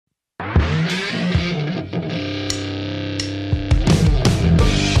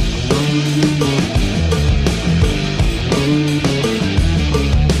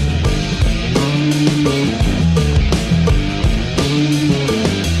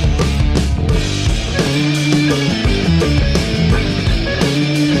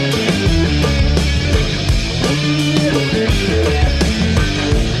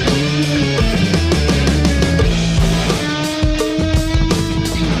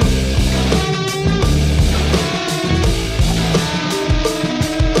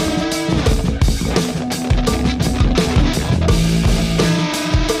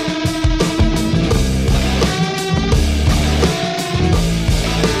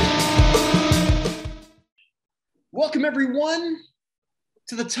everyone,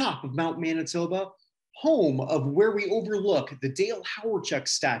 to the top of Mount Manitoba, home of where we overlook the Dale Hawerchuk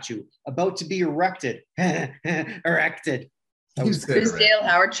statue about to be erected. Erected. Who's Dale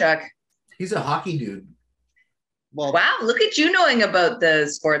Hawerchuk? He's a hockey dude. Well, wow, look at you knowing about the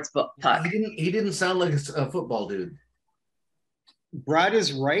sports puck. He didn't sound like a football dude. Brad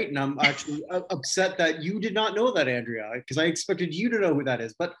is right, and I'm actually upset that you did not know that, Andrea, because I expected you to know who that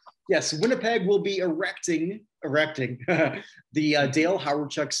is. But yes, Winnipeg will be erecting the Dale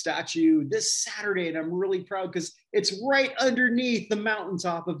Hawerchuk statue this Saturday, and I'm really proud because it's right underneath the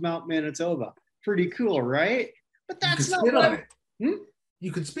mountaintop of Mount Manitoba. Pretty cool, right? But that's not spit on it. Hmm?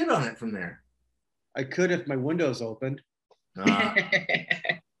 You could spit on it from there. I could if my window's opened.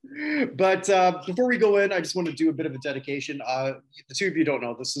 But before we go in, I just want to do a bit of a dedication. The two of you don't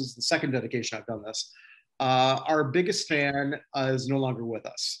know, this is the second dedication I've done this. Our biggest fan is no longer with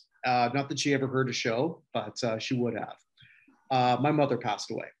us. Not that she ever heard a show, but she would have. My mother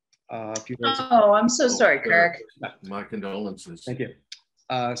passed away a few days ago. Oh, I'm so sorry, Kirk. My condolences. Thank you.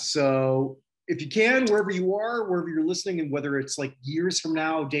 So if you can, wherever you are, wherever you're listening, and whether it's like years from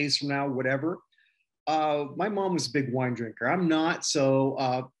now, days from now, whatever, my mom was a big wine drinker. I'm not,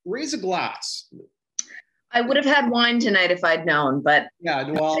 so raise a glass. I would have had wine tonight if I'd known, but yeah,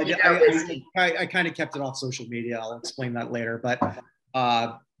 well, I kind of kept it off social media. I'll explain that later. But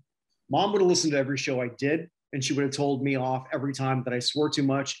mom would have listened to every show I did, and she would have told me off every time that I swore too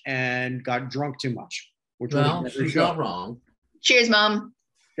much and got drunk too much. Well, she's not wrong. Cheers, Mom.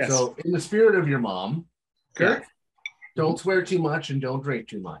 Yes. So, in the spirit of your mom, Kirk, don't swear too much and don't drink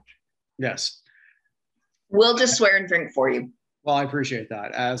too much. Yes. We'll just swear and drink for you. Well, I appreciate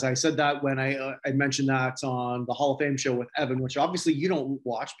that. As I said that when I mentioned that on the Hall of Fame show with Evan, which obviously you don't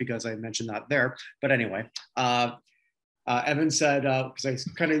watch because I mentioned that there. But anyway, Evan said, because I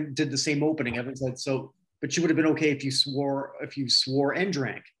kind of did the same opening, Evan said, so, but you would have been okay if you swore and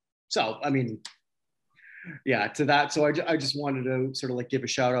drank. So, I mean, yeah, to that. So I just wanted to sort of like give a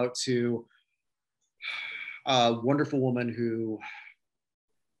shout out to a wonderful woman who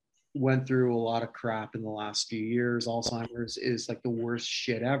went through a lot of crap in the last few years. Alzheimer's is like the worst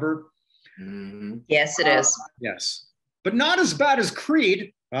shit ever. Mm-hmm. Yes, it is. Yes, but not as bad as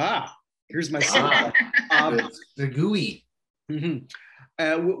Creed. Here's my song. The gooey.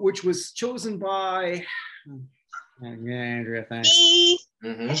 Which was chosen by Andrea, thanks.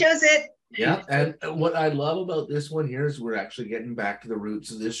 I chose it. Yeah, and what I love about this one here is we're actually getting back to the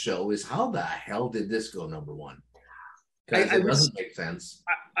roots of this show is how the hell did this go number one? Because it doesn't make sense.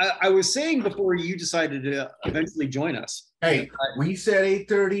 I was saying before you decided to eventually join us. Hey, we said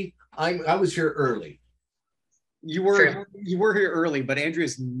 8:30. I was here early. You were here early, but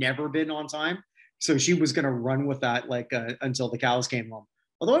Andrea's never been on time, so she was going to run with that like until the cows came home.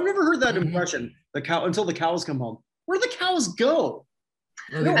 Although I've never heard that impression. Until the cows come home. Where do the cows go?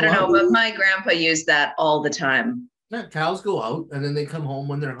 I don't know, but my grandpa used that all the time. Yeah, cows go out and then they come home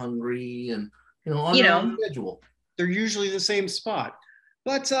when they're hungry and on their schedule. They're usually the same spot.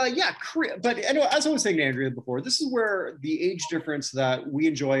 But but anyway, as I was saying to Andrea before, this is where the age difference that we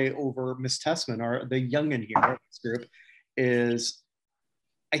enjoy over Miss Tessmann, or the youngin here in this group, is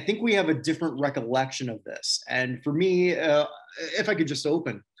I think we have a different recollection of this. And for me, if I could just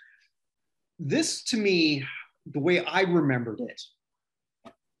open, this to me, the way I remembered it,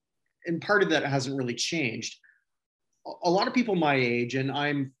 and part of that hasn't really changed. A lot of people my age, and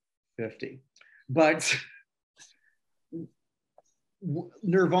I'm 50, but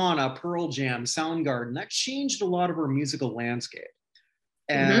Nirvana, Pearl Jam, Soundgarden, that changed a lot of our musical landscape.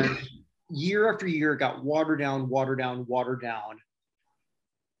 And year after year, it got watered down.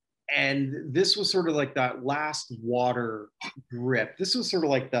 And this was sort of like that last water drip. This was sort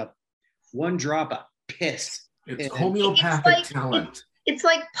of like the one drop of piss. It's homeopathic talent. It's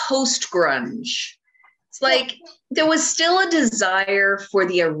like post-grunge. It's like there was still a desire for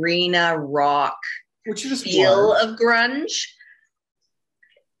the arena rock feel of grunge.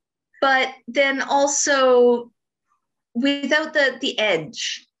 But then also without the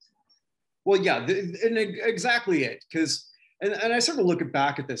edge. Well, yeah, and exactly it. Because, and I sort of look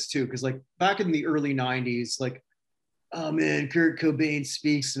back at this too, because like back in the early 90s, like, oh man, Kurt Cobain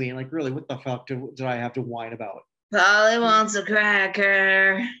speaks to me. Like, really, what the fuck did I have to whine about? Polly wants a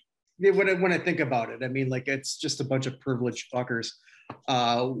cracker. Yeah, when I think about it, I mean, like, it's just a bunch of privileged fuckers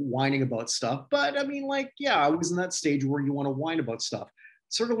whining about stuff. But I mean, like, yeah, I was in that stage where you want to whine about stuff.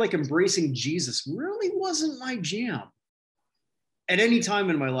 Sort of like embracing Jesus really wasn't my jam at any time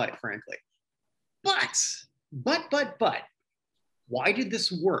in my life, frankly. But, why did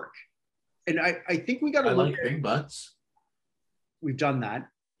this work? And I think we got to look like big butts. We've done that.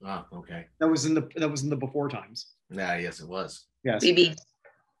 Ah, okay. That was in the before times. Yeah, yes, it was. Yes. BB.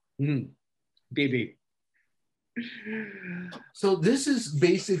 BB. So this is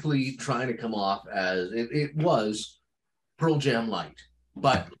basically trying to come off as it was Pearl Jam light,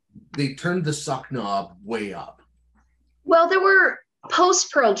 but they turned the suck knob way up. Well, there were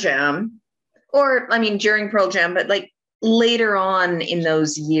post Pearl Jam, or I mean during Pearl Jam, but like later on in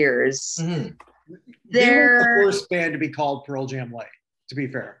those years. Mm-hmm. They were the first band to be called Pearl Jam light, to be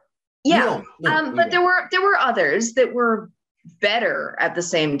fair. Yeah, but there were others that were better at the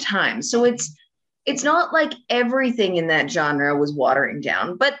same time. So it's not like everything in that genre was watering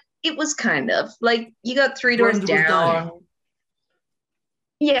down, but it was kind of like you got Three Doors Down.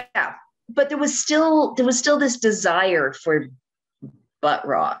 Yeah, but there was still this desire for butt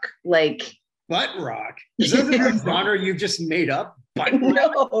rock, like butt rock. Is that the genre you've just made up? Butt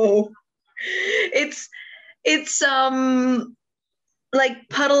rock? No, it's like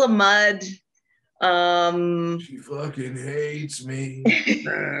Puddle of Mud. She fucking hates me.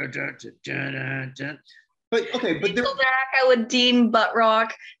 But okay, but Nickelback I would deem butt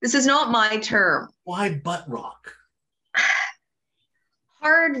rock. This is not my term. Why butt rock?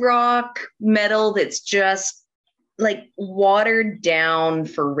 Hard rock metal that's just like watered down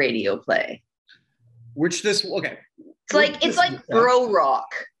for radio play. Which this okay. It's like bro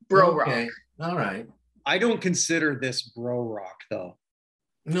rock. Bro rock. All right. I don't consider this bro rock though.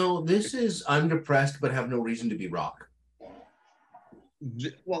 No, this is I'm depressed but have no reason to be rock.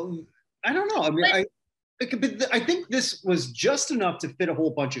 Well, I don't know. I mean, I think this was just enough to fit a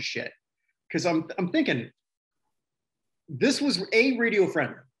whole bunch of shit. Because I'm thinking this was radio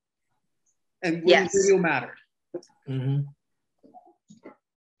friendly, and radio mattered. Mm-hmm.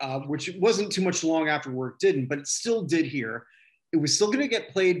 Which wasn't too much long after work didn't, but it still did here. It was still going to get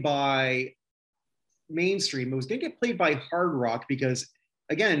played by mainstream. It was going to get played by hard rock because,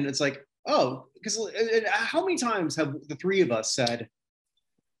 again, it's like, oh, because how many times have the three of us said,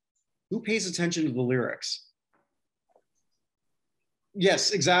 who pays attention to the lyrics?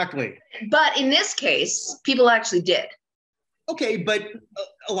 Yes, exactly. But in this case, people actually did. Okay, but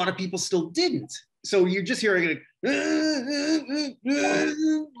a lot of people still didn't. So you're just hearing it.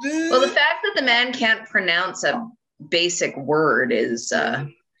 Well, the fact that the man can't pronounce a basic word is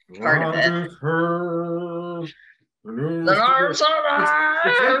part of it.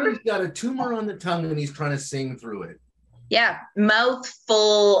 He's got a tumor on the tongue and he's trying to sing through it. Yeah, mouth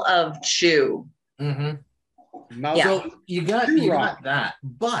full of chew. Mm-hmm. Yeah. So you got that,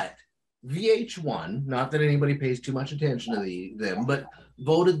 but VH1, not that anybody pays too much attention to them, but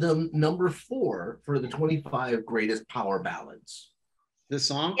voted them number 4 for the 25 greatest power ballads. This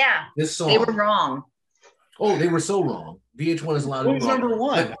song? Yeah. This song. They were wrong. Oh, they were so wrong. VH1 is allowed to be wrong. number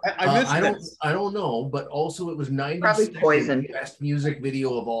 1? I don't know, but also it was 90 probably Poison. Best music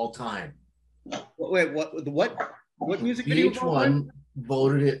video of all time. Wait, what music video? VH1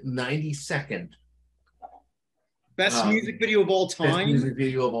 voted it 92nd. Best music video of all time? Best music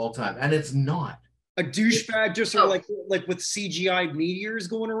video of all time. And it's not. A douchebag just sort of like with CGI meteors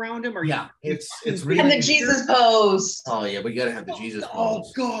going around him? Or it's really. And the Jesus pose. Oh, yeah, we got to have the Jesus pose.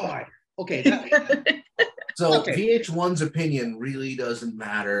 Oh, God. Okay. So VH1's opinion really doesn't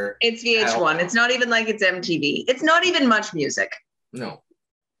matter. It's VH1. It's not even like it's MTV. It's not even much music. No.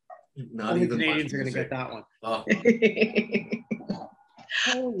 Not Only even Canadians are going to get that one. Oh.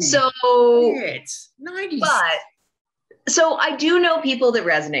 So, it's 90s. But so I do know people that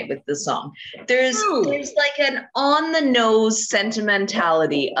resonate with this song. There's like an on the nose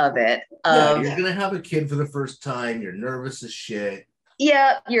sentimentality of it. You're gonna have a kid for the first time. You're nervous as shit.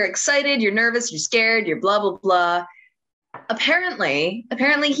 Yeah, you're excited. You're nervous. You're scared. You're blah blah blah. Apparently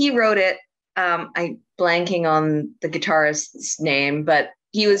he wrote it. I'm blanking on the guitarist's name, but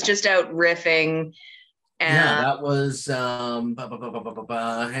he was just out riffing. And that was hang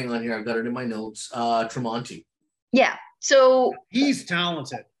on here, I've got it in my notes. Tremonti. Yeah. So he's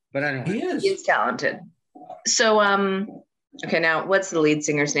talented, but anyway. He's talented. So okay, now what's the lead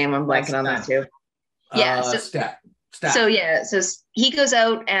singer's name? I'm blanking on that too. Yeah. Stat. So so he goes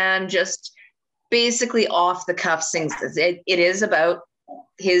out and just basically off the cuff sings this. It is about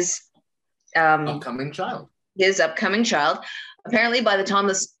his upcoming child. Apparently by the time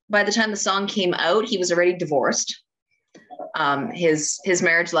the song came out, he was already divorced. His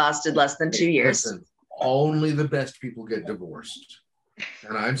marriage lasted less than 2 years. Listen, only the best people get divorced.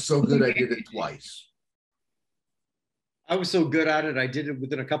 And I'm so good I did it twice. I was so good at it, I did it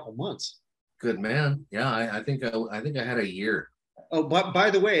within a couple months. Good man. Yeah, I think I had a year. Oh, but by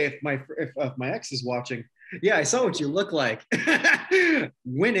the way, if my ex is watching, yeah, I saw what you look like.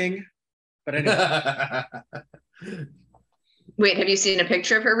 Winning. But anyway. Wait, have you seen a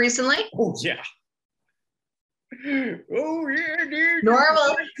picture of her recently? Oh yeah. Oh yeah, dude.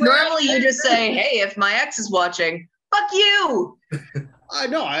 Normally you just say, "Hey, if my ex is watching, fuck you."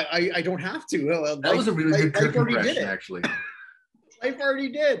 No, I don't have to. That was a really good Kirk impression, actually. Life already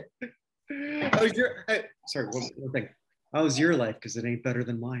did. Sorry, one thing. How was your life? Because it ain't better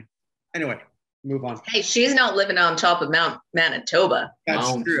than mine. Anyway, move on. Hey, she's not living on top of Mount Manitoba. That's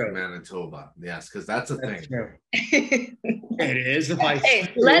Mount true. Manitoba. Yes, because that's a thing. True. It is.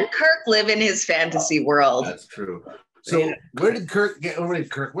 Hey, let Kirk live in his fantasy world. That's true. So where did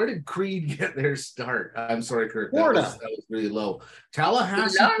Creed get their start? I'm sorry, Kirk. That was really low.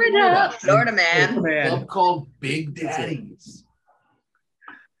 Tallahassee, Florida man. A club called Big Daddy's.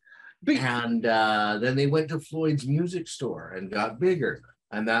 And then they went to Floyd's music store and got bigger.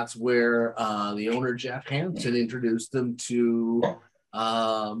 And that's where the owner, Jeff Hansen, introduced them to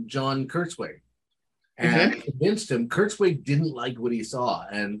John Kurtzweg. And convinced him. Kurtzweg didn't like what he saw.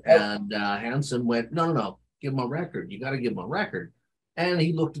 And Hansen went, no. Give him a record. You got to give him a record. And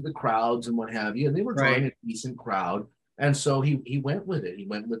he looked at the crowds and what have you, and they were drawing a decent crowd. And so he went with it. He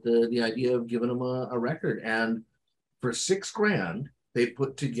went with the idea of giving him a record. And for $6,000, they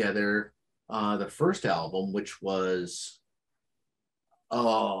put together the first album, which was,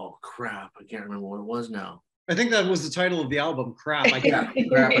 oh crap, I can't remember what it was now. I think that was the title of the album. Crap. I can't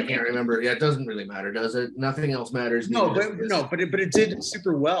remember. Yeah, it doesn't really matter, does it? Nothing else matters. But it did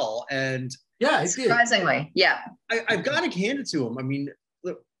super well. And yeah, surprisingly, yeah. I've got to hand it to him. I mean,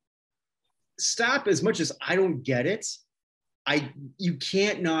 look, Stapp, as much as I don't get it, you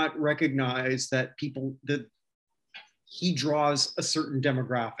can't not recognize that he draws a certain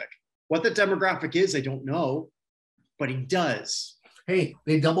demographic. What the demographic is, I don't know, but he does. Hey,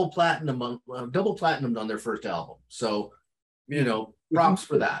 they double platinumed on their first album, so props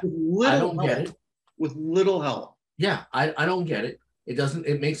for that. I don't get it. With little help. Yeah, I don't get it.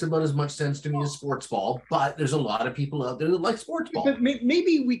 It makes about as much sense to me as sports ball, but there's a lot of people out there that like sports ball. But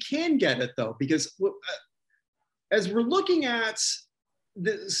maybe we can get it though, because as we're looking at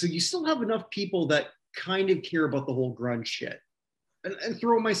so you still have enough people that kind of care about the whole grunge shit, and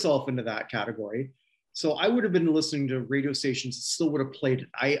throw myself into that category. So I would have been listening to radio stations that still would have played it.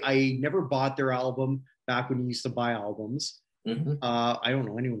 I never bought their album back when you used to buy albums. I don't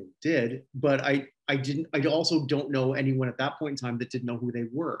know anyone who did, but I also don't know anyone at that point in time that didn't know who they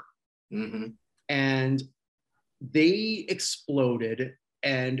were. And they exploded.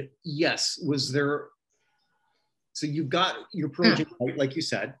 And yes, so you've got your project, like you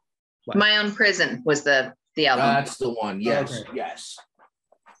said. What? My Own Prison was the album. That's the one. Yes. Okay. Yes.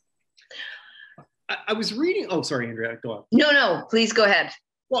 I was reading. Oh, sorry, Andrea. Go on. No, please go ahead.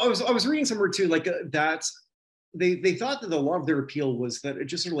 Well, I was reading somewhere too, like that they thought that a lot of their appeal was that it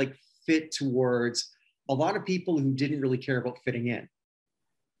just sort of like fit towards a lot of people who didn't really care about fitting in.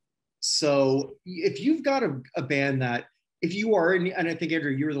 So if you've got a band that, if you are, and I think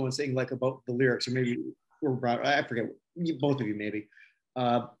Andrea, you were the one saying like about the lyrics, or maybe I forget, both of you maybe.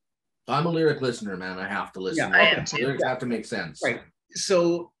 I'm a lyric listener, man. I have to listen. Yeah, I am too. Lyrics have to make sense. Right.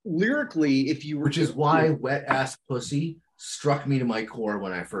 So lyrically, if you were, which is why Wet Ass Pussy struck me to my core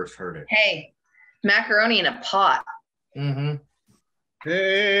when I first heard it. Hey, macaroni in a pot.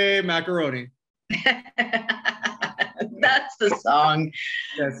 Hey, macaroni. That's the song.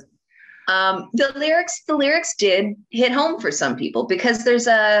 Yes. The lyrics did hit home for some people because there's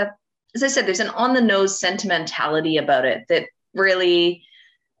as I said, there's an on the nose sentimentality about it that really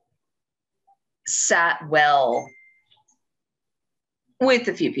sat well with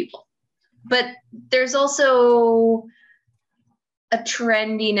a few people. But there's also a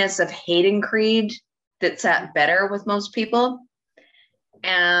trendiness of hating Creed that sat better with most people.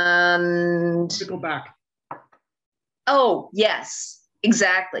 And to go back. Oh, yes,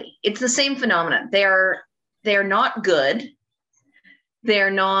 exactly. It's the same phenomenon. They're not good.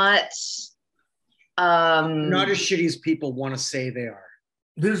 They're not as shitty as people want to say they are.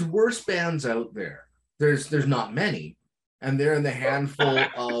 There's worse bands out there. There's not many. And they're in the handful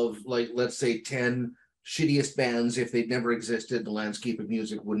of, like, let's say 10 shittiest bands. If they'd never existed, the landscape of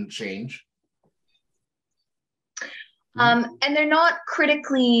music wouldn't change. And they're not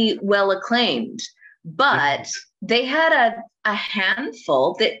critically well acclaimed, but they had a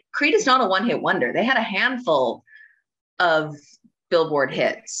handful that Creed is not a one-hit wonder. They had a handful of Billboard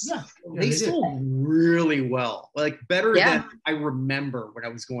hits. Yeah, they sold really well, like better than I remember when I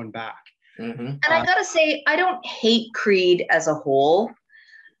was going back. And I gotta say, I don't hate Creed as a whole.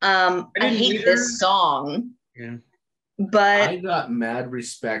 I hate this song. Yeah. But I got mad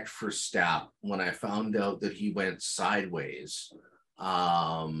respect for Stapp when I found out that he went sideways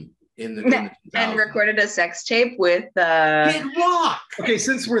in in the and recorded a sex tape with Kid Rock. Okay,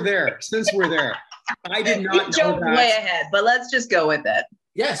 since we're there, I did not know jumped that. way ahead, but let's just go with it.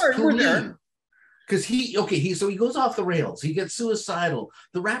 Yes, we're there. Because he goes off the rails. He gets suicidal.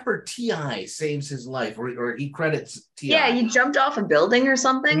 The rapper T.I. saves his life, or he credits T.I. Yeah, he jumped off a building or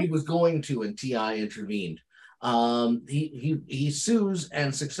something. He was going to, and T.I. intervened. He sues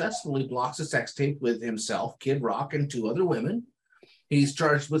and successfully blocks a sex tape with himself, Kid Rock, and 2 other women. He's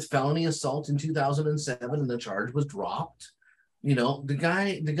charged with felony assault in 2007, and the charge was dropped. You know, the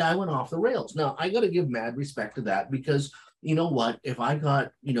guy went off the rails. Now, I got to give mad respect to that, because you know what? If I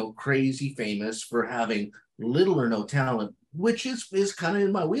got, crazy famous for having little or no talent, which is kind of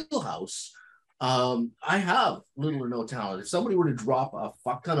in my wheelhouse, I have little or no talent. If somebody were to drop a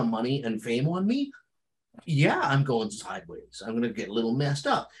fuck ton of money and fame on me, yeah, I'm going sideways. I'm going to get a little messed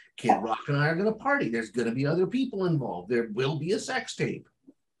up. Kid Rock and I are going to party. There's going to be other people involved. There will be a sex tape.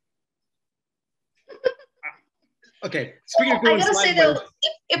 Okay, speaking of going I gotta sideways, say though,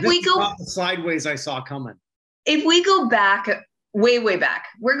 if we go not the sideways I saw coming. If we go back, way back,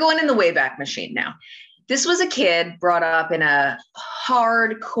 we're going in the way back machine now. This was a kid brought up in a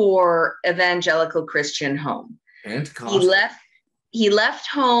hardcore evangelical Christian home. And he left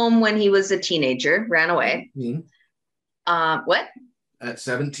home when he was a teenager, ran away. What? At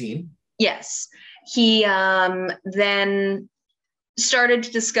 17. Yes. He then started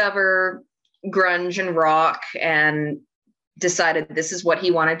to discover grunge and rock and decided this is what he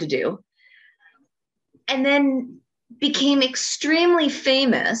wanted to do. And then became extremely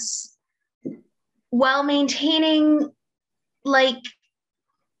famous while maintaining like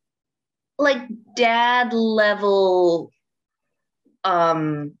dad level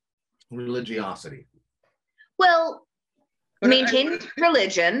religiosity. Well, maintained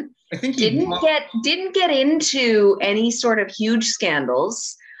religion. I think didn't get into any sort of huge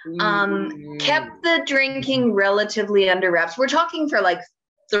scandals. Kept the drinking relatively under wraps. We're talking for like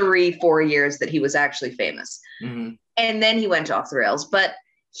 3-4 years that he was actually famous. Mm-hmm. And then he went off the rails, but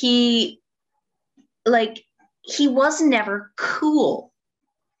he was never cool.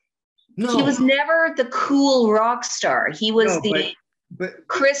 No. He was never the cool rock star. He was but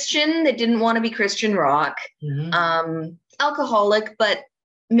Christian that didn't want to be Christian rock. Mm-hmm. Alcoholic, but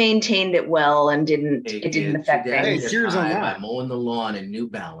maintained it well and it didn't affect things. Hey, cheers on that. I'm mowing the lawn in New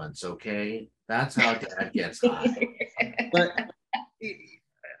Balance, okay? That's how dad gets high. But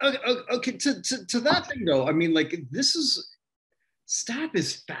okay, to that thing though, I mean, like Stapp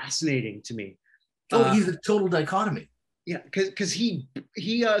is fascinating to me. Oh, he's a total dichotomy. Yeah, because he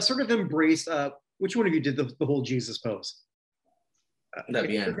sort of embraced. Which one of you did the whole Jesus pose? That'd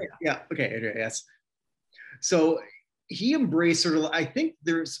be Andrea. Yeah. Okay. Andrea, yes. So he embraced sort of. I think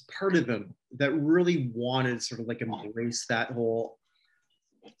there's part of him that really wanted sort of like embrace that whole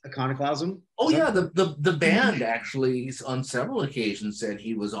iconoclasm. Oh yeah, the band actually on several occasions said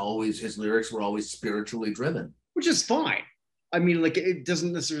his lyrics were always spiritually driven, which is fine. I mean, like it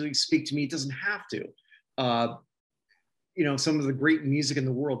doesn't necessarily speak to me. It doesn't have to. Some of the great music in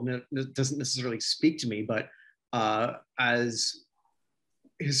the world doesn't necessarily speak to me, but as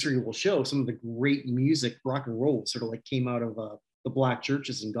history will show, some of the great music, rock and roll, sort of like came out of the black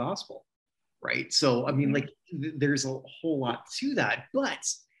churches and gospel, right? So, I mean, like there's a whole lot to that, but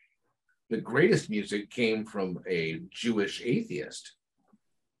the greatest music came from a Jewish atheist.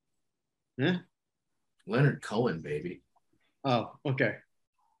 Yeah. Leonard Cohen, baby. Oh, okay.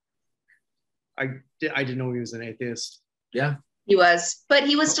 I didn't know he was an atheist. Yeah. He was, but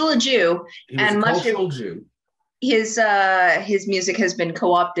he was still a Jew. He was a cultural Jew. His music has been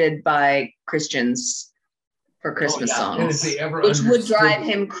co-opted by Christians for Christmas songs, which would drive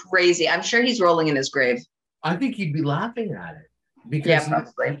him crazy. I'm sure he's rolling in his grave. I think he'd be laughing at it because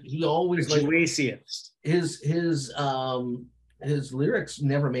he always like his lyrics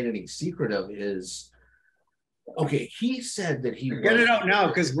never made any secret of his. Okay, he said that he get it out now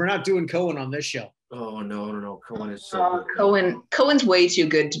because we're not doing Cohen on this show. Oh no, Cohen is so good. Cohen's way too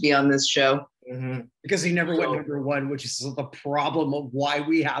good to be on this show. Mm-hmm. Because he never went #1, which is the problem of why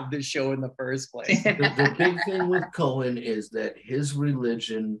we have this show in the first place. The big thing with Cohen is that his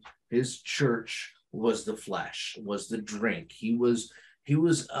religion, his church was the flesh, was the drink. He was pretty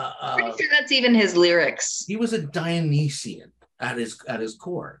sure that's even his lyrics. He was a Dionysian at his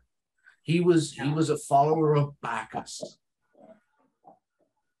core. He was a follower of Bacchus.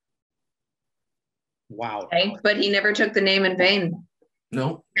 Wow. Okay, but he never took the name in vain.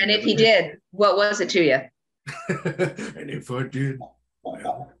 No. And if he did, what was it to you? And if I did,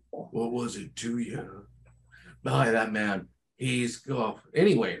 well, what was it to you? By that man. He's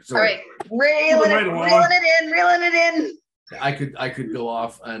anyway. So all right, reeling it in. I could go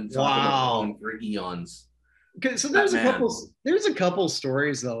off and talk about him for eons. Okay, so there's a couple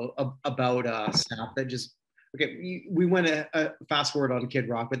stories though about staff that just we went a fast forward on Kid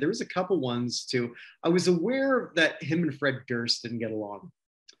Rock, but there was a couple ones too. I was aware that him and Fred Durst didn't get along.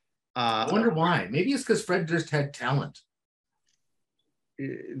 I wonder why. Maybe it's because Fred Durst had talent.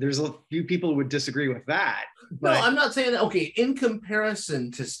 There's a few people who would disagree with that. But... No, I'm not saying that. Okay, in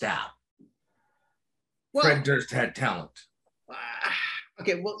comparison to Stapp, Fred Durst had talent.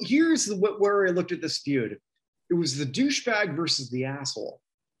 Okay, well, here's where I looked at this feud. It was the douchebag versus the asshole.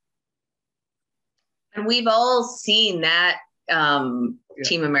 And we've all seen that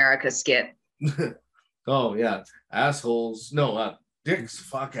Team America skit. Oh, yeah. Assholes. No, dicks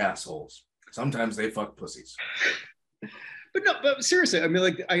fuck assholes. Sometimes they fuck pussies. But seriously, I mean,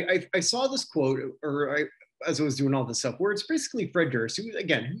 like, I saw this quote, as I was doing all this stuff, where it's basically Fred Durst, who,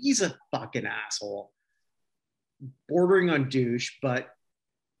 again, he's a fucking asshole, bordering on douche, but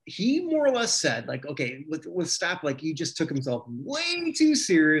he more or less said, like, okay, with Stapp, like, he just took himself way too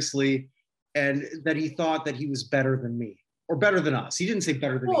seriously, and that he thought that he was better than me, or better than us. He didn't say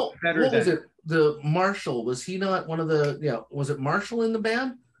better than me, better than... Was it? The Marshall, was he not one of the, was it Marshall in the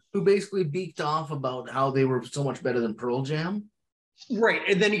band who basically beaked off about how they were so much better than Pearl Jam? Right,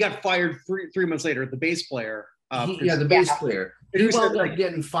 and then he got fired three months later, the bass player. The bass player. He wound up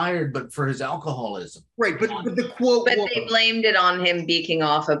getting fired, but for his alcoholism. Right, but the quote. But they blamed it on him beaking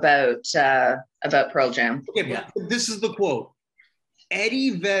off about Pearl Jam. Okay, but this is the quote.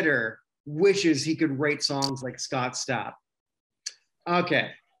 Eddie Vedder wishes he could write songs like Scott Stapp.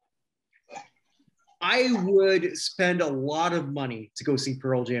 Okay. I would spend a lot of money to go see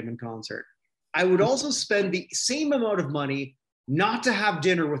Pearl Jam in concert. I would also spend the same amount of money not to have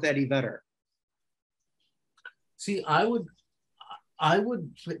dinner with Eddie Vedder. See, I would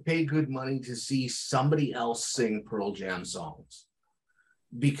pay good money to see somebody else sing Pearl Jam songs,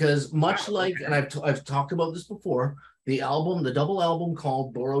 because much like, and I've talked about this before, the double album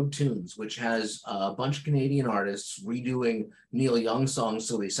called Borrowed Tunes, which has a bunch of Canadian artists redoing Neil Young songs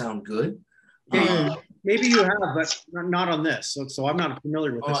so they sound good. Maybe you have, but not on this. So I'm not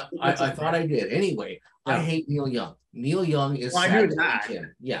familiar with this. I thought I did. Anyway, I hate Neil Young. Neil Young is Sad Tiny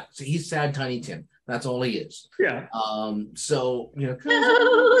Tim. Yeah, so he's Sad Tiny Tim. That's all he is. Yeah. So, my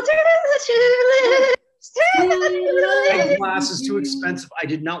glass is too expensive. I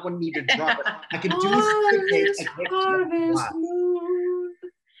did not want me to drop it. I can do it.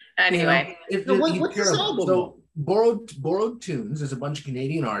 Anyway, what's this album? So Borrowed Tunes is a bunch of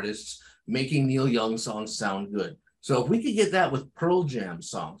Canadian artists making Neil Young songs sound good. So if we could get that with Pearl Jam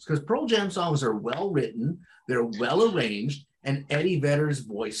songs, because Pearl Jam songs are well written, they're well arranged, and Eddie Vedder's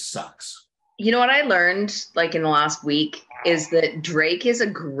voice sucks. You know what I learned, like, in the last week, is that Drake is a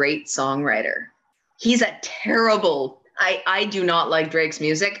great songwriter. He's a terrible... I do not like Drake's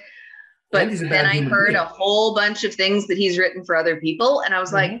music, but then I heard a whole bunch of things that he's written for other people, and I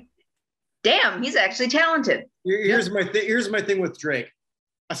was like, damn, he's actually talented. Here's my thing with Drake.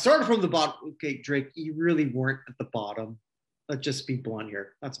 I started from the bottom. Okay, Drake, you really weren't at the bottom. Let's just be blunt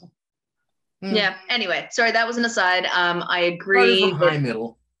here. That's all. Yeah. Anyway, sorry, that was an aside. I agree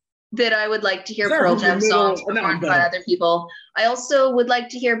that I would like to hear Pearl Jam songs performed by other people. I also would like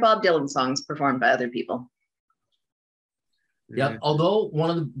to hear Bob Dylan songs performed by other people. Yep. Although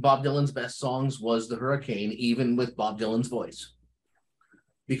one of Bob Dylan's best songs was The Hurricane, even with Bob Dylan's voice,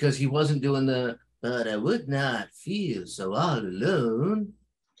 because he wasn't doing the "but I would not feel so all alone."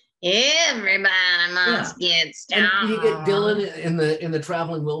 Everybody must get stoned. And you get Dylan in the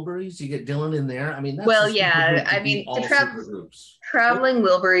Traveling Wilburys. You get Dylan in there. I mean, that's the Traveling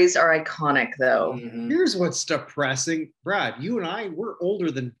Wilburys are iconic, though. Here's what's depressing, Brad. You and I were older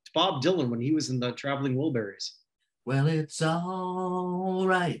than Bob Dylan when he was in the Traveling Wilburys. Well, it's all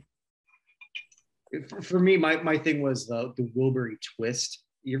right. For me, my thing was the Wilbury twist.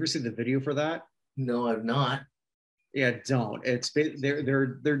 You ever see the video for that? No, I've not. Yeah, don't. It's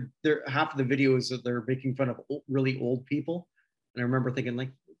they're half of the videos that they're making fun of really old people, and I remember thinking,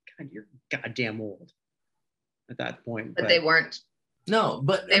 like, God, you're goddamn old at that point. But they weren't. No,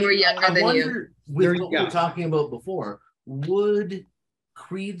 but they were younger than you. With what we were talking about before, would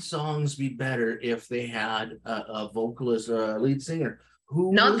Creed songs be better if they had a vocalist or a lead singer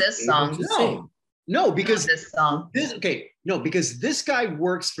who not this song? No, because not this song. Because this guy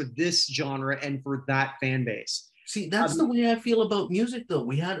works for this genre and for that fan base. See, that's the way I feel about music, though.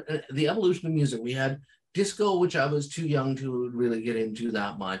 We had the evolution of music. We had disco, which I was too young to really get into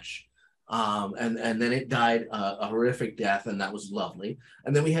that much. And then it died a horrific death, and that was lovely.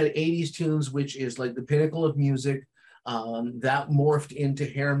 And then we had 80s tunes, which is like the pinnacle of music. That morphed into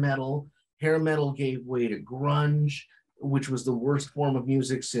hair metal. Hair metal gave way to grunge. which was the worst form of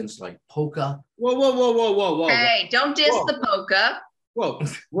music since like polka. Whoa. Hey, don't diss the polka. Whoa,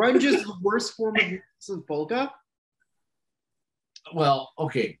 grunge is the worst form of music since polka? Well,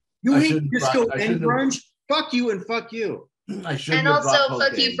 okay. You hate disco and grunge? Fuck you and fuck you. I shouldn't. And also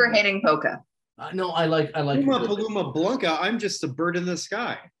fuck you for hating polka. No, I like Paluma Blanca, I'm just a bird in the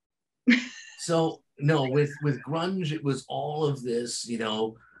sky. So no, with grunge, it was all of this,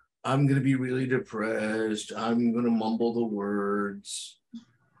 I'm gonna be really depressed. I'm gonna mumble the words,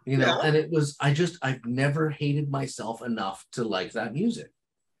 and it was I've never hated myself enough to like that music.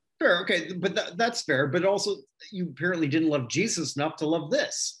 Fair, okay, but that's fair. But also, you apparently didn't love Jesus enough to love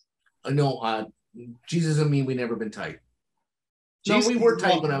this. No, Jesus and me, we never been tight. Jesus, no, we were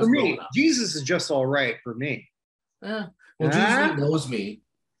tight when I was growing up. Jesus is just all right for me. Jesus knows me,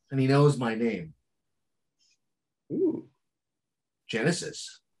 and he knows my name. Ooh.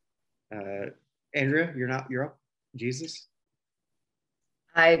 Genesis. Andrea, you're up. Jesus.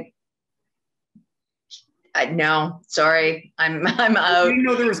 No, sorry, I'm out. I didn't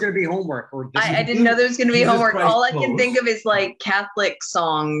know there was going to be homework. I didn't know there was going to be homework. All I can think of is like Catholic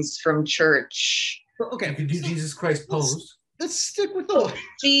songs from church. Okay, you could do Jesus Christ pose. Let's stick with the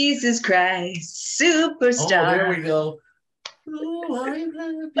Jesus Christ, superstar. Oh, there we go. Oh,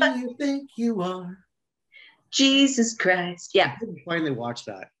 I'm happy you think you are. Jesus Christ. Yeah. I finally watched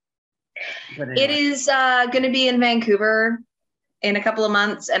that. Anyway. It is going to be in Vancouver in a couple of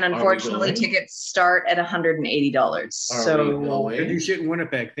months, and unfortunately tickets start at $180. So if you shit in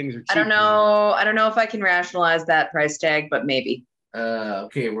Winnipeg, things are cheap. I don't know if I can rationalize that price tag, but maybe.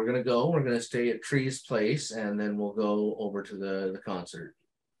 Okay, we're gonna stay at Tree's place, and then we'll go over to the concert.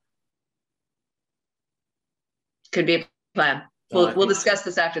 Could be a plan. We'll discuss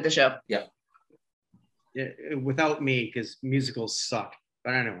this after the show. Yeah. Without me, because musicals suck.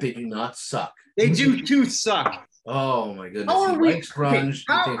 But anyway, they do not suck. They do suck. Oh my goodness!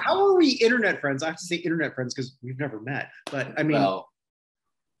 How are we internet friends? I have to say internet friends because we've never met. But I mean, well,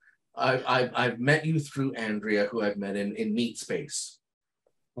 I've met you through Andrea, who I've met in Meat Space.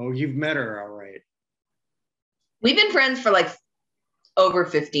 Oh, you've met her, all right. We've been friends for like over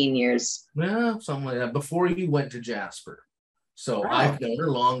 15 years. Yeah, something like that. Before you went to Jasper, so I've known her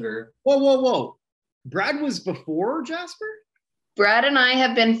longer. Whoa! Brad was before Jasper? Brad and I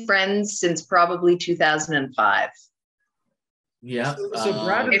have been friends since probably 2005. Yeah. So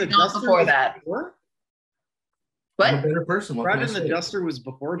Brad and the Duster before that. Before? What? I'm a better person. Brad and the Duster was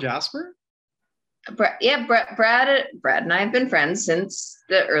before Jasper? Brad and I have been friends since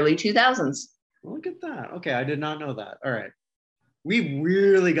the early 2000s. Look at that. Okay, I did not know that. All right. We've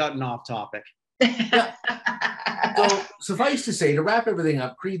really gotten off topic. So suffice to say, to wrap everything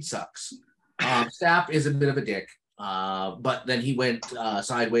up, Creed sucks. Stapp is a bit of a dick, but then he went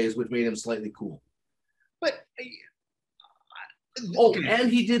sideways, which made him slightly cool. But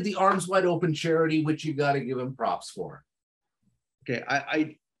and he did the Arms Wide Open charity, which you got to give him props for. Okay,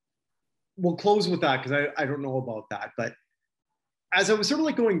 I will close with that because I don't know about that. But as I was sort of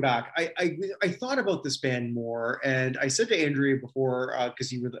like going back, I thought about this band more, and I said to Andrea before,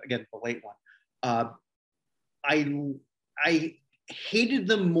 because you were again the late one, I hated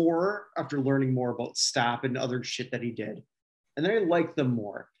them more after learning more about Stapp and other shit that he did, and then I liked them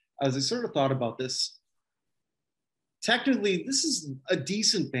more as I sort of thought about this. Technically, this is a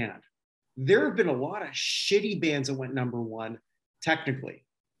decent band. There have been a lot of shitty bands that went number one, technically,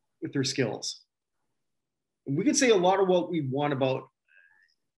 with their skills. And we can say a lot of what we want about.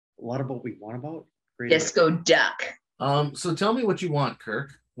 Great. Disco Duck. So tell me what you want,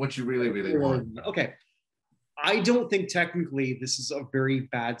 Kirk. What you really, really want. Okay. I don't think technically this is a very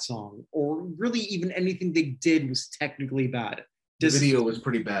bad song, or really even anything they did was technically bad. The video was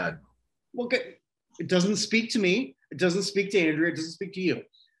pretty bad. Okay. It doesn't speak to me. It doesn't speak to Andrea. It doesn't speak to you.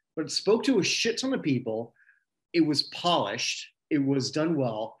 But it spoke to a shit ton of people. It was polished. It was done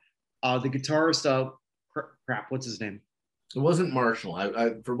well. The guitarist, what's his name? It wasn't Marshall.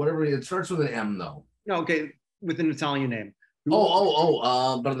 I for whatever reason, it starts with an M though. No, okay, with an Italian name. That's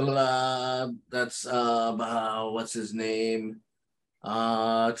what's his name?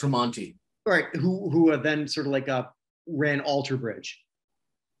 Tremonti. Right, who then sort of like ran Alter Bridge.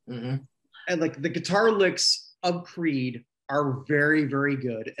 Mm-hmm. And like the guitar licks of Creed are very, very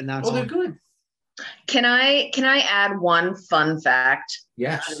good, and that's they're good. Can I add one fun fact?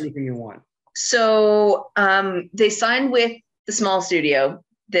 Yes. Anything you want. So they signed with the small studio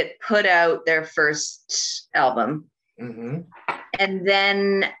that put out their first album. Mm-hmm. And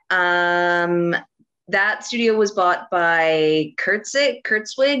then that studio was bought by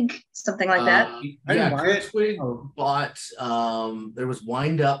Kurtzwig, something like that. Kurtzwig bought, there was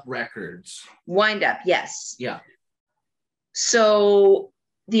Wind Up Records. Wind Up, yes. Yeah. So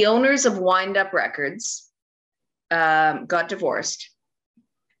the owners of Wind Up Records got divorced,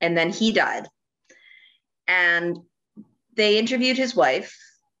 and then he died. And they interviewed his wife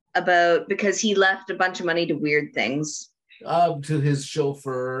because he left a bunch of money to weird things. To his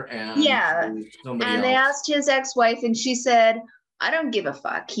chauffeur and somebody else. They asked his ex-wife, and she said, I don't give a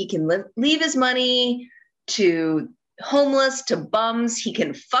fuck. He can leave his money to homeless, to bums. He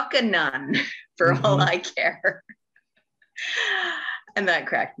can fuck a nun for all I care. And that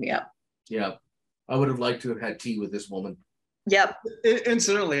cracked me up. Yeah. I would have liked to have had tea with this woman. Yep.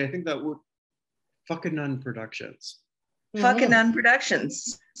 Incidentally, I think that would fuck a nun productions. Fucking Nun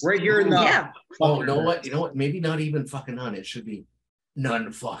Productions. Right here in the... Yeah. Oh, you know what? Maybe not even fucking nun. It should be nun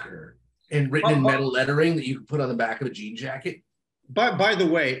fucker. And written in metal lettering that you can put on the back of a jean jacket. By the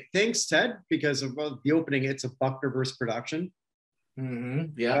way, thanks, Ted, because of the opening. It's a Buchner-verse production.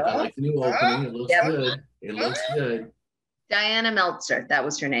 Yeah, I like the new opening. It looks good. It looks good. Diana Meltzer, that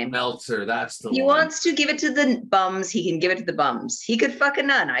was her name. Meltzer, that's the He wants to give it to the bums. He can give it to the bums. He could fuck a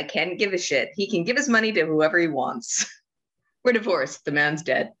nun. I can't give a shit. He can give his money to whoever he wants. We're divorced. The man's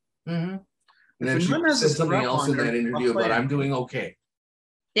dead. And then she said something else in that interview about I'm doing okay.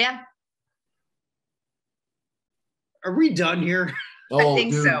 Yeah. Are we done here? I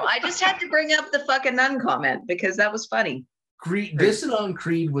think so. I just had to bring up the fucking nun comment because that was funny. Creed, dissing on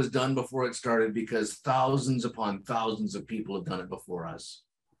Creed was done before it started because thousands upon thousands of people have done it before us.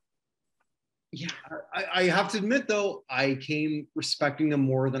 Yeah, I have to admit, though, I came respecting him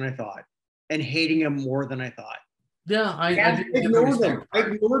more than I thought and hating him more than I thought. Yeah, I ignored him. I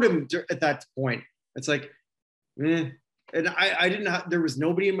ignored him at that point. It's like, And I didn't have, there was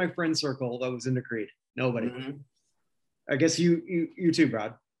nobody in my friend circle that was into Creed. Nobody. I guess you too,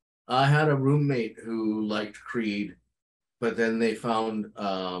 Brad. I had a roommate who liked Creed, but then they found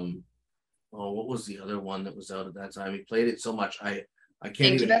what was the other one that was out at that time? He played it so much I can't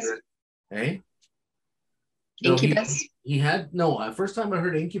Incubus? even hear it. Hey? No, Incubus? He had first time I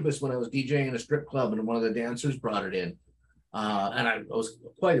heard Incubus when I was DJing in a strip club and one of the dancers brought it in. And I was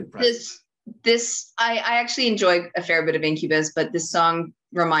quite impressed. I actually enjoy a fair bit of Incubus, but this song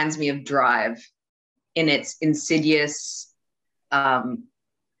reminds me of Drive in its insidious,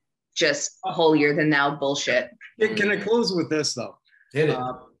 just holier than thou bullshit. Can I close with this though? Hit it.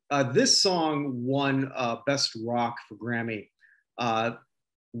 This song won Best Rock for Grammy.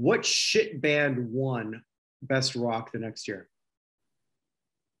 What shit band won Best Rock the next year?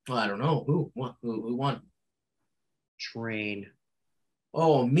 Well, I don't know. Who won? Train.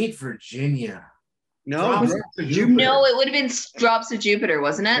 Oh, Meet Virginia. No, no, it would have been Drops of Jupiter,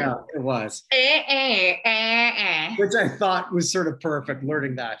 wasn't it? Yeah, it was. Which I thought was sort of perfect,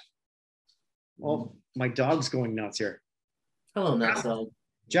 learning that. Well, my dog's going nuts here. Hello, nuts dog.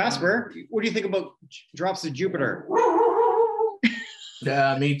 Jasper, what do you think about Drops of Jupiter?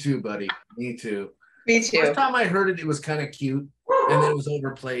 Yeah, me too, buddy. Me too. Me too. First time I heard it, it was kind of cute, and then it was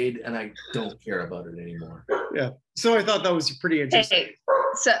overplayed, and I don't care about it anymore. Yeah. So I thought that was pretty interesting. Hey,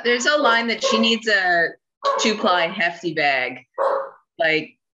 so there's a line that she needs a 2-ply hefty bag.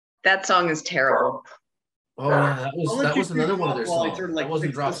 Like, that song is terrible. Oh yeah, that was another one of their songs. That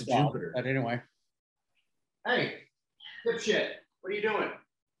wasn't Drops of Jupiter. But anyway. Hey, dipshit, what are you doing?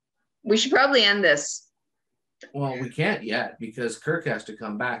 We should probably end this. Well, we can't yet because Kirk has to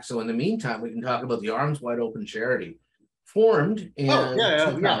come back. So in the meantime, we can talk about the Arms Wide Open charity. Formed in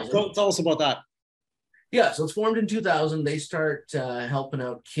 2000. So tell us about that. Yeah, so it's formed in 2000. They start helping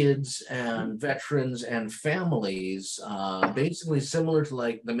out kids and veterans and families, basically similar to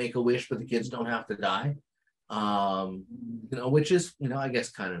like the Make-A-Wish, but the kids don't have to die. Which is, I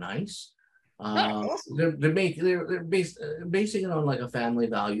guess kind of nice. Awesome. They're basing it on like a family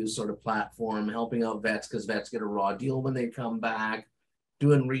values sort of platform, helping out vets because vets get a raw deal when they come back,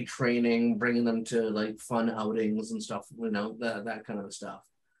 doing retraining, bringing them to like fun outings and stuff, that kind of stuff.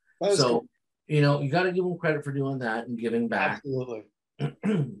 So, cool. You got to give them credit for doing that and giving back. Absolutely.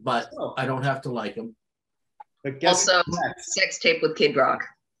 But I don't have to like them. But also, sex tape with Kid Rock.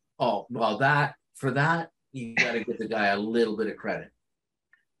 Oh, well, for that, you got to give the guy a little bit of credit.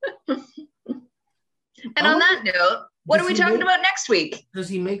 And on that note, what are we talking about next week? Does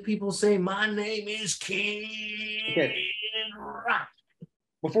he make people say, my name is Kid Rock?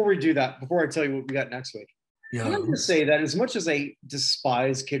 Before we do that, before I tell you what we got next week, I'm going to say that as much as I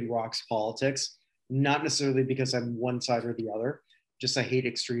despise Kid Rock's politics, not necessarily because I'm one side or the other, just I hate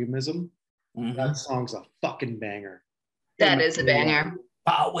extremism, that song's a fucking banger. That is a banger.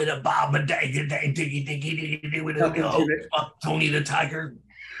 Bow with a bob, a diggy, diggy, diggy, diggy, with a Tony the Tiger.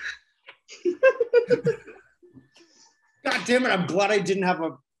 God damn it, I'm glad I didn't have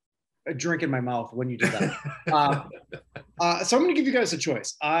a drink in my mouth when you did that. So I'm going to give you guys a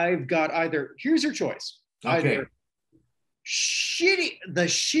choice. I've got here's your choice. Okay. Either the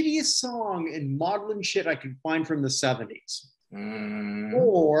shittiest song in modeling shit I could find from the 70s.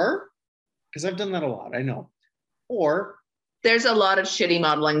 Or, because I've done that a lot, I know. Or there's a lot of shitty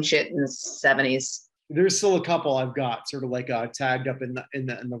modeling shit in the 70s. There's still a couple I've got sort of like tagged up in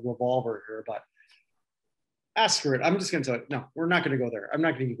the revolver here, but screw it. I'm just going to tell you, no, we're not going to go there. I'm not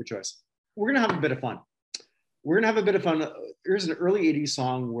going to give you a choice. We're going to have a bit of fun. Here's an early 80s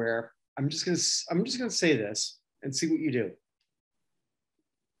song where I'm just going to say this and see what you do.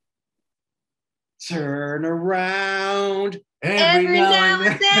 Turn around. Every now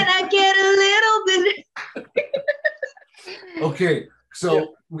and then I get a little bit. Okay,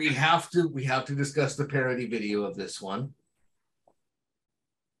 so we have to discuss the parody video of this one.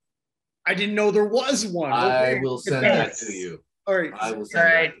 I didn't know there was one. I will send that to you. All right. I will send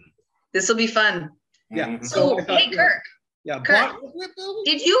that to you. This will be fun. Yeah. So, hey, Kirk. Yeah. Kirk,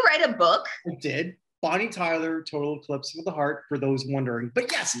 did you write a book? I did. Bonnie Tyler, Total Eclipse of the Heart, for those wondering.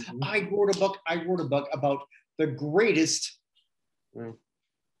 But yes, I wrote a book. About the greatest. Well,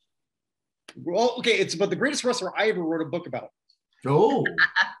 okay, it's about the greatest wrestler I ever wrote a book about. Oh,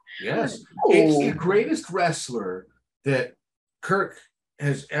 yes. It's the greatest wrestler that Kirk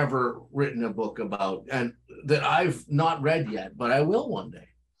has ever written a book about, and that I've not read yet, but I will one day.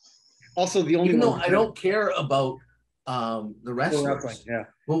 Also, the only I don't care about the wrestlers. Yeah.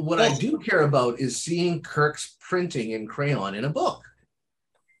 But what I do care about is seeing Kirk's printing in crayon in a book.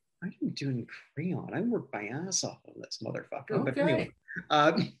 I didn't do in crayon. I worked my ass off on this motherfucker. Okay.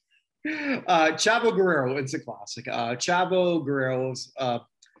 But anyway, Chavo Guerrero, it's a classic. Chavo Guerrero's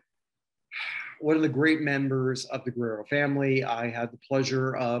one of the great members of the Guerrero family. I had the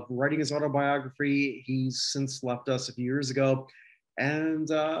pleasure of writing his autobiography. He's since left us a few years ago. And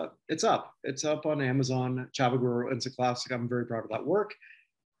it's up. It's up on Amazon. Chavo Guerrero, it's a classic. I'm very proud of that work.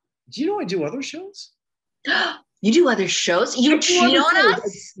 Do you know I do other shows? You do other shows? You cheat on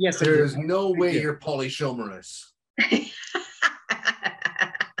us? Yes. There's no way you're polyshomorous.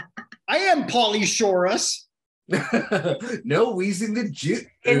 I am polyshorus. No wheezing the jit.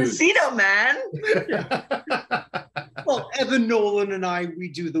 Encino Man. Well, Evan Nolan and I, we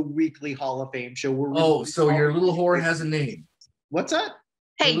do the weekly Hall of Fame show. Where so your little whore has a name. What's that?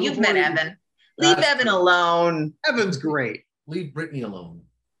 Hey, you've met Evan. Leave Evan alone. Evan's great. Leave Brittany alone.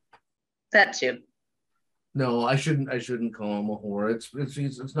 That too. No, I shouldn't call him a whore. It's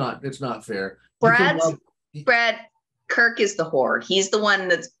not fair. Brad, Kirk is the whore. He's the one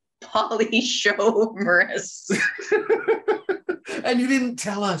that's polyshomorous. And you didn't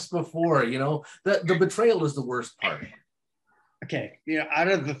tell us before, the betrayal is the worst part. Okay. Out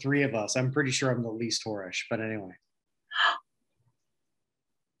of the three of us, I'm pretty sure I'm the least whorish, but anyway.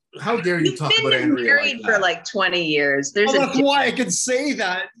 How dare you talk about Andrea? You've been married for like 20 years. That's why I can say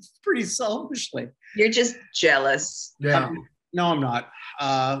that pretty selfishly. You're just jealous. Yeah. No, I'm not.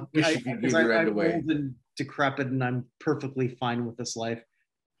 I'm away. old and decrepit, and I'm perfectly fine with this life.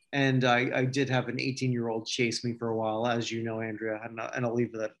 And I did have an 18-year-old chase me for a while, as you know, Andrea, and I'll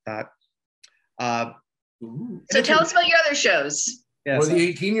leave it at that. So tell us about your other shows. Yeah, or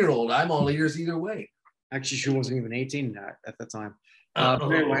the 18-year-old. I'm all ears either way. Actually, she wasn't even 18 at the time. But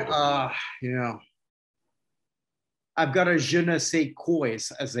anyway, I've got a je ne sais quoi,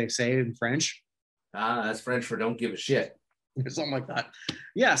 as they say in French. That's French for don't give a shit. Something like that.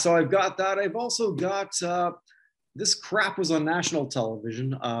 Yeah, so I've got that. I've also got this crap was on national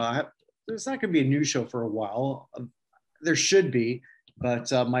television. There's not going to be a news show for a while. There should be,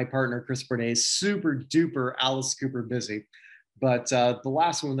 but my partner, Chris Bernay, is super duper Alice Cooper busy. But the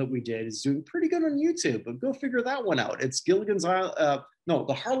last one that we did is doing pretty good on YouTube. But go figure that one out. It's Gilligan's Island. No,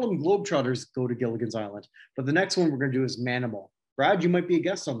 the Harlem Globetrotters go to Gilligan's Island. But the next one we're going to do is Manimal. Brad, you might be a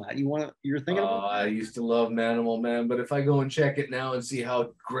guest on that. You're thinking about that? I used to love Manimal, man. But if I go and check it now and see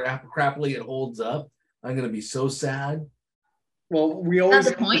how crappily it holds up, I'm going to be so sad. Well, we always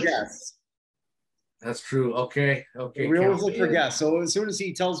look for guests. That's true. Okay. We always look for guests. So as soon as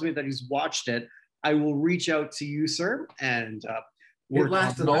he tells me that he's watched it, I will reach out to you, sir. And it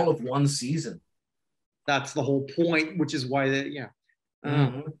lasted all of one season. That's the whole point, which is why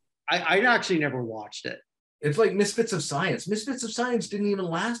I actually never watched it. It's like Misfits of Science. Misfits of Science didn't even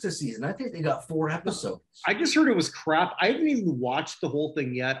last a season. I think they got 4 episodes. I just heard it was crap. I haven't even watched the whole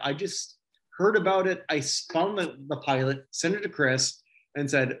thing yet. I just heard about it. I found the pilot, sent it to Chris, and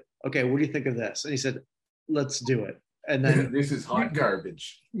said, okay, what do you think of this? And he said, let's do it. And then this is hot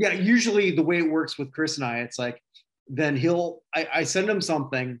garbage. Yeah, usually the way it works with Chris and I, it's like, then I send him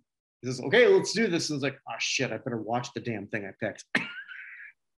something. He says, okay, let's do this. And it's like, oh shit, I better watch the damn thing I picked.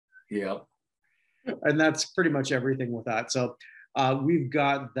 Yep. And that's pretty much everything with that. So we've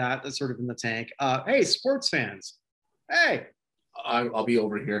got that that's sort of in the tank. Hey, sports fans. Hey. I'll be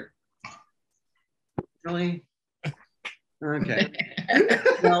over here. Really? Okay.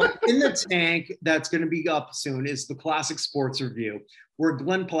 Well, in the tank that's going to be up soon is the Classic Sports Review, where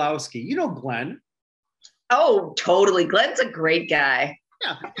Glenn Pulowski, you know Glenn. Oh, totally. Glenn's a great guy.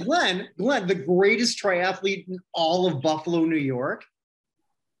 Yeah, Glenn, the greatest triathlete in all of Buffalo, New York.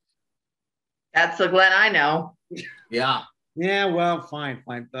 That's the Glenn I know. Yeah. Yeah, well, fine.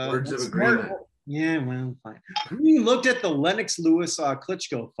 Words of agreement. Yeah, well, fine. We looked at the Lennox Lewis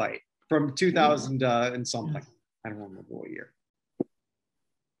Klitschko fight from 2000 and something. I don't remember what year.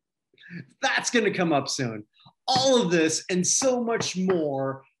 That's going to come up soon. All of this and so much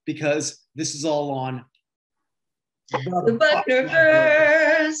more, because this is all on the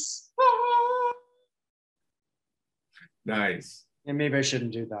Buchnerverse. Nice. And maybe I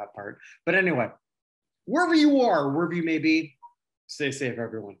shouldn't do that part. But anyway, wherever you are, wherever you may be, stay safe,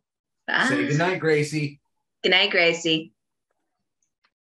 everyone. Bye. Say goodnight, Gracie. Good night, Gracie.